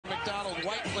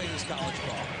plays college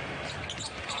ball.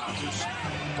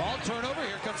 Ball turnover.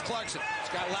 Here comes Clarkson. He's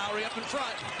got Lauri up in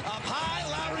front. Up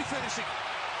high. Lauri finishing.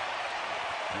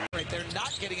 Right, they're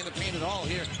not getting in the paint at all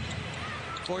here.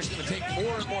 Forcing them to take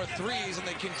more and more threes, and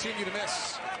they continue to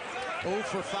miss. 0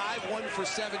 for 5, 1 for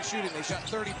 7 shooting. They shot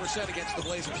 30% against the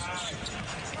Blazers.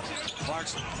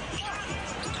 Clarkson.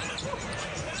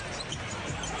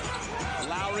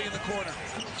 Lauri in the corner.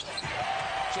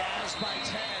 Jazz by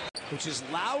 10. Which is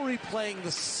Lauri playing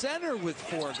the center with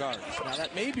 4 guards. Now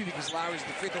that may be because Lauri's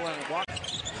the free throw line and walk.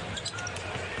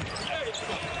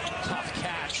 Tough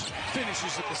catch.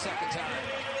 Finishes it the second time.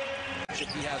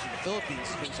 He has in the Philippines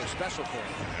has been so special for him.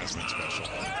 It has been special.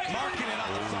 Markkanen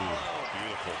on the follow.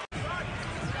 Beautiful.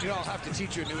 You know, I'll have to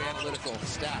teach you a new analytical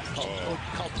stat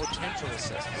called potential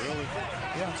assist. Really?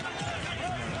 Yeah.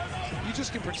 You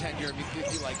just can pretend you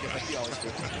like it, like you always do.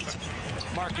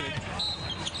 Markkanen.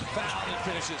 Foul and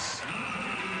finishes.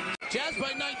 Jazz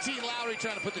by 19. Lauri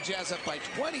trying to put the Jazz up by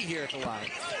 20 here at the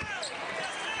line.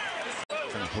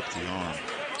 Trying to hook the arm.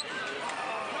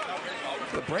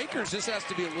 The Breakers, this has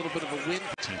to be a little bit of a win.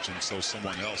 Attention so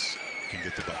someone else can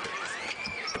get the bucket.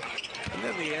 And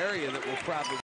then the area that will probably